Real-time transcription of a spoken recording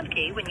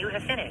key when you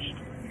have finished.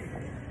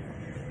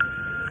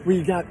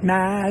 We got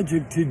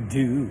magic to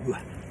do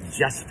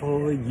just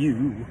for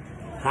you.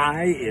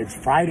 Hi, it's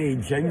Friday,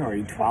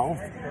 January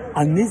 12th.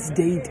 On this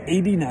date,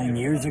 89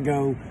 years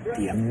ago,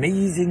 the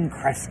amazing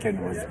Kreskin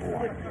was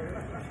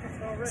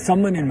born.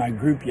 Someone in my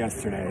group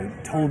yesterday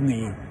told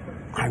me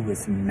I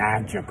was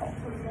magical.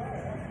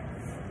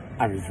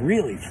 I was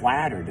really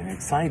flattered and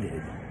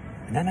excited.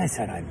 And then I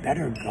said, I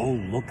better go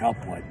look up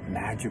what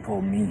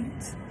magical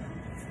means.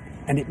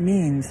 And it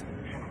means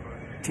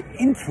to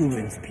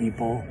influence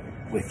people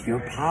with your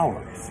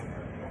powers.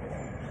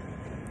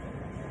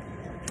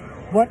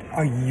 What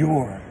are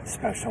your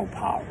special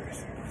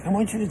powers? I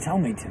want you to tell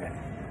me today.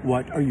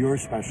 What are your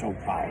special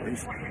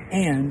powers?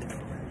 And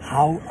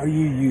how are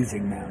you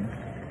using them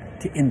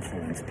to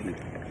influence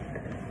people?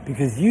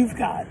 Because you've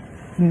got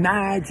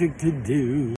magic to do.